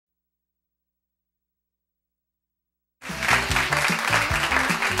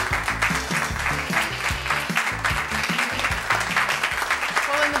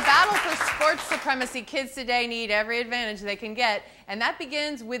supremacy. Kids today need every advantage they can get, and that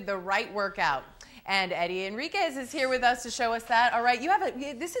begins with the right workout. And Eddie Enriquez is here with us to show us that. All right,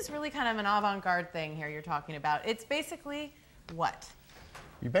 this is really kind of an avant-garde thing here you're talking about. It's basically what?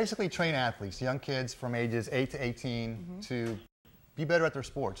 You basically train athletes, young kids from ages 8 to 18 to be better at their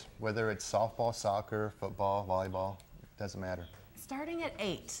sports, whether it's softball, soccer, football, volleyball, it doesn't matter. Starting at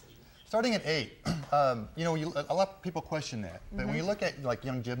 8. Starting at 8, you know, a lot of people question that, but when you look at like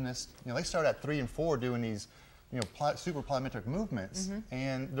young gymnasts, you know, they start at 3 and 4 doing these, you know, super plyometric movements,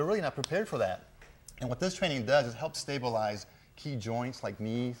 and they're really not prepared for that. And what this training does is help stabilize key joints like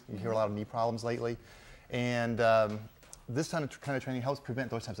knees. You hear a lot of knee problems lately, and this kind of training helps prevent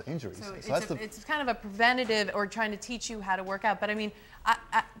those types of injuries. So it's kind of a preventative, or trying to teach you how to work out. But I mean,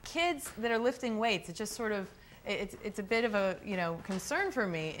 kids that are lifting weights, it just sort of, it's a bit of a, you know, concern for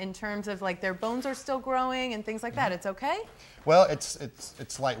me in terms of like their bones are still growing and things like that. It's okay? Well,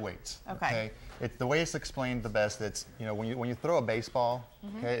 it's lightweight. Okay. The way it's explained the best, it's, you know, when you throw a baseball,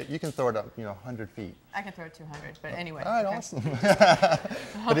 okay, you can throw it up, you know, 100 feet. I can throw it 200, but anyway. All right, awesome.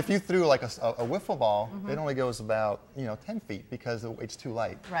 But if you threw like a wiffle ball, it only goes about, you know, 10 feet because it's too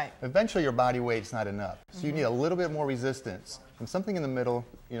light. Right. Eventually your body weight's not enough. So you need a little bit more resistance. And something in the middle,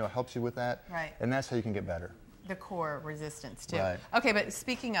 you know, helps you with that. Right. And that's how you can get better. The core resistance too. Right. Okay, but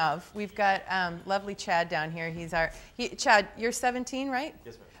speaking of, we've got lovely Chad down here. Chad, you're 17, right?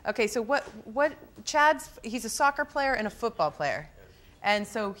 Yes, ma'am. Okay, so he's a soccer player and a football player. And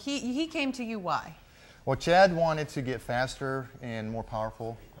so he came to you, why? Well, Chad wanted to get faster and more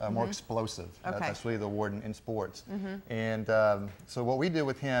powerful, more explosive. Okay. That's really the word in sports. And so what we do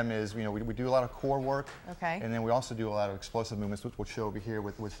with him is, you know, we do a lot of core work. Okay. And then we also do a lot of explosive movements, which we'll show over here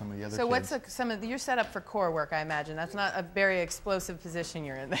with some of the other kids. So what's you're set up for core work, I imagine. That's not a very explosive position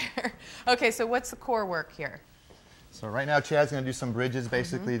you're in there. Okay, so what's the core work here? So right now, Chad's going to do some bridges,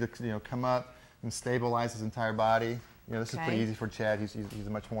 basically, to, you know, come up and stabilize his entire body. You know, this is pretty easy for Chad. He's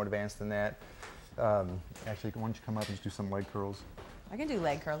much more advanced than that. Actually, why don't you come up and just do some leg curls? I can do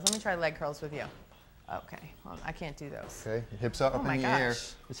leg curls. Let me try leg curls with you. Okay, well, I can't do those. Okay, hips up, in the air.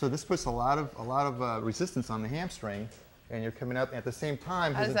 So this puts a lot of resistance on the hamstring, and you're coming up at the same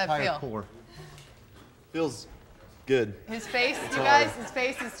time. How does that feel? Core. Feels good. His face, you guys, his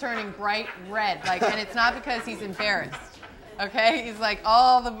face is turning bright red, like, and it's not because he's embarrassed. Okay, he's like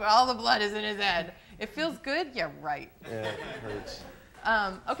all the blood is in his head. It feels good. Yeah, right. Yeah, it hurts.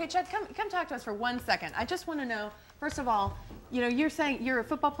 Okay, Chad, come talk to us for 1 second. I just want to know, first of all, you know, you're saying you're a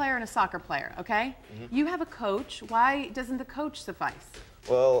football player and a soccer player, okay? You have a coach. Why doesn't the coach suffice?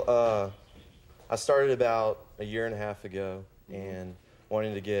 Well, I started about a year and a half ago, and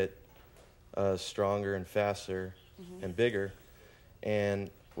wanting to get stronger and faster and bigger.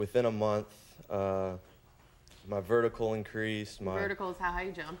 And within a month, my vertical increased. Vertical is how high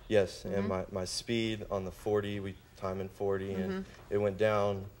you jump. Yes, and my speed on the 40, we time in 40, and it went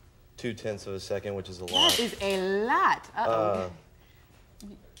down 0.2 of a second, which is a lot. That is a lot.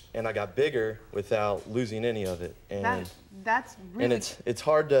 And I got bigger without losing any of it. And that's really. And it's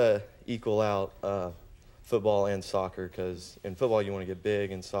hard to equal out football and soccer, because in football you want to get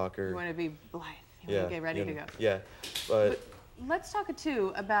big, and soccer you want to be blithe. You want to get ready to go. Yeah, but let's talk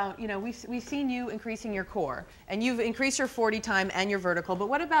too about, you know, we've seen you increasing your core, and you've increased your 40 time and your vertical. But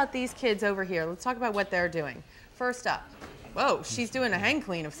what about these kids over here? Let's talk about what they're doing. First up, whoa, she's doing a hang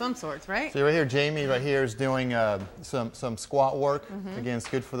clean of some sorts, right? So right here, Jamie right here is doing some squat work. Again, it's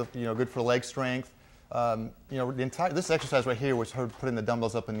good for the good for leg strength. You know, this exercise right here, was her putting the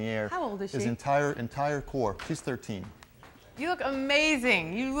dumbbells up in the air. How old is she? Is entire core. She's 13. You look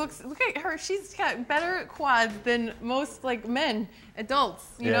amazing. Look at her. She's got better quads than most like men, adults.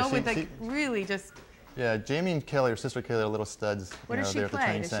 You know, with like really just. Yeah, Jamie and Kelly, her sister Kelly, are little studs. What does she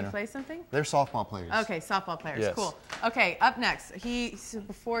play? Does she play something? They're softball players. Okay, softball players. Yes. Cool. Okay, up next,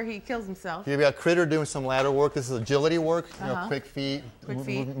 before he kills himself. Here we got Critter doing some ladder work. This is agility work. You know, quick feet,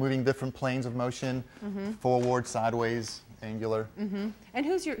 moving different planes of motion, forward, sideways, angular. And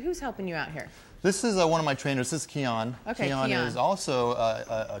who's helping you out here? This is one of my trainers. This is Keon. Okay, Keon is also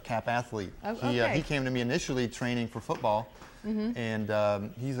a CAP athlete. He came to me initially training for football,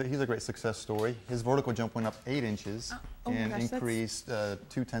 and he's a great success story. His vertical jump went up 8 inches and increased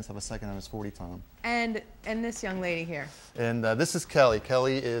 0.2 of a second on his 40 time. And this young lady here. And this is Kelly.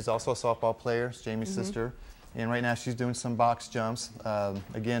 Kelly is also a softball player. It's Jamie's sister, and right now she's doing some box jumps.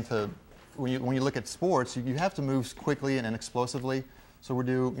 Again, when you look at sports, you have to move quickly and explosively. So we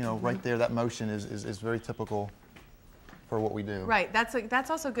do, you know, right there, that motion is very typical for what we do. Right. That's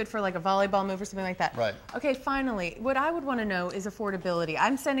also good for like a volleyball move or something like that. Right. Okay. Finally, what I would want to know is affordability.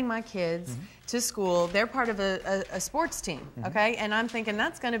 I'm sending my kids to school. They're part of a sports team. Okay. And I'm thinking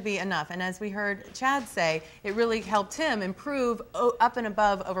that's going to be enough. And as we heard Chad say, it really helped him improve up and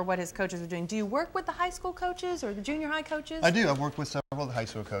above over what his coaches were doing. Do you work with the high school coaches or the junior high coaches? I do. I've worked with several of the high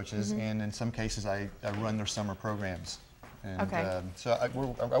school coaches, and in some cases, I run their summer programs. And, Okay. So I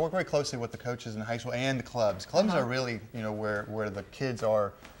work very closely with the coaches in high school and the clubs. Clubs are really, where the kids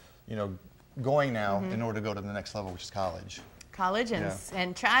are, going now in order to go to the next level, which is college. College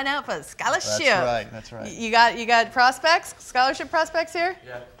and trying out for a scholarship. That's right. That's right. You got prospects, scholarship prospects here?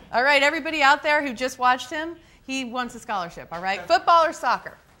 Yeah. All right, everybody out there who just watched him, he wants a scholarship. All right, football or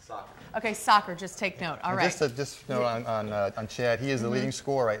soccer? Soccer. Okay, soccer. Just take note. All right. Just on Chad, he is the leading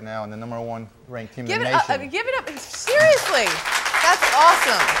scorer right now and the #1 ranked team in Give the it nation. up. Give it up. Seriously. That's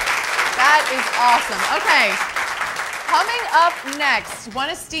awesome. That is awesome. Okay. Coming up next,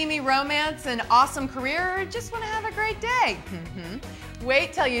 want a steamy romance, an awesome career, or just want to have a great day?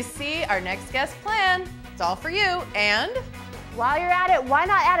 Wait till you see our next guest plan. It's all for you. And while you're at it, why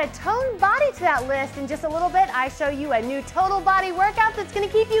not add a toned body to that list? In just a little bit, I show you a new total body workout that's going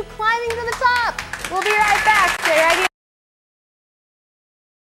to keep you climbing to the top. We'll be right back.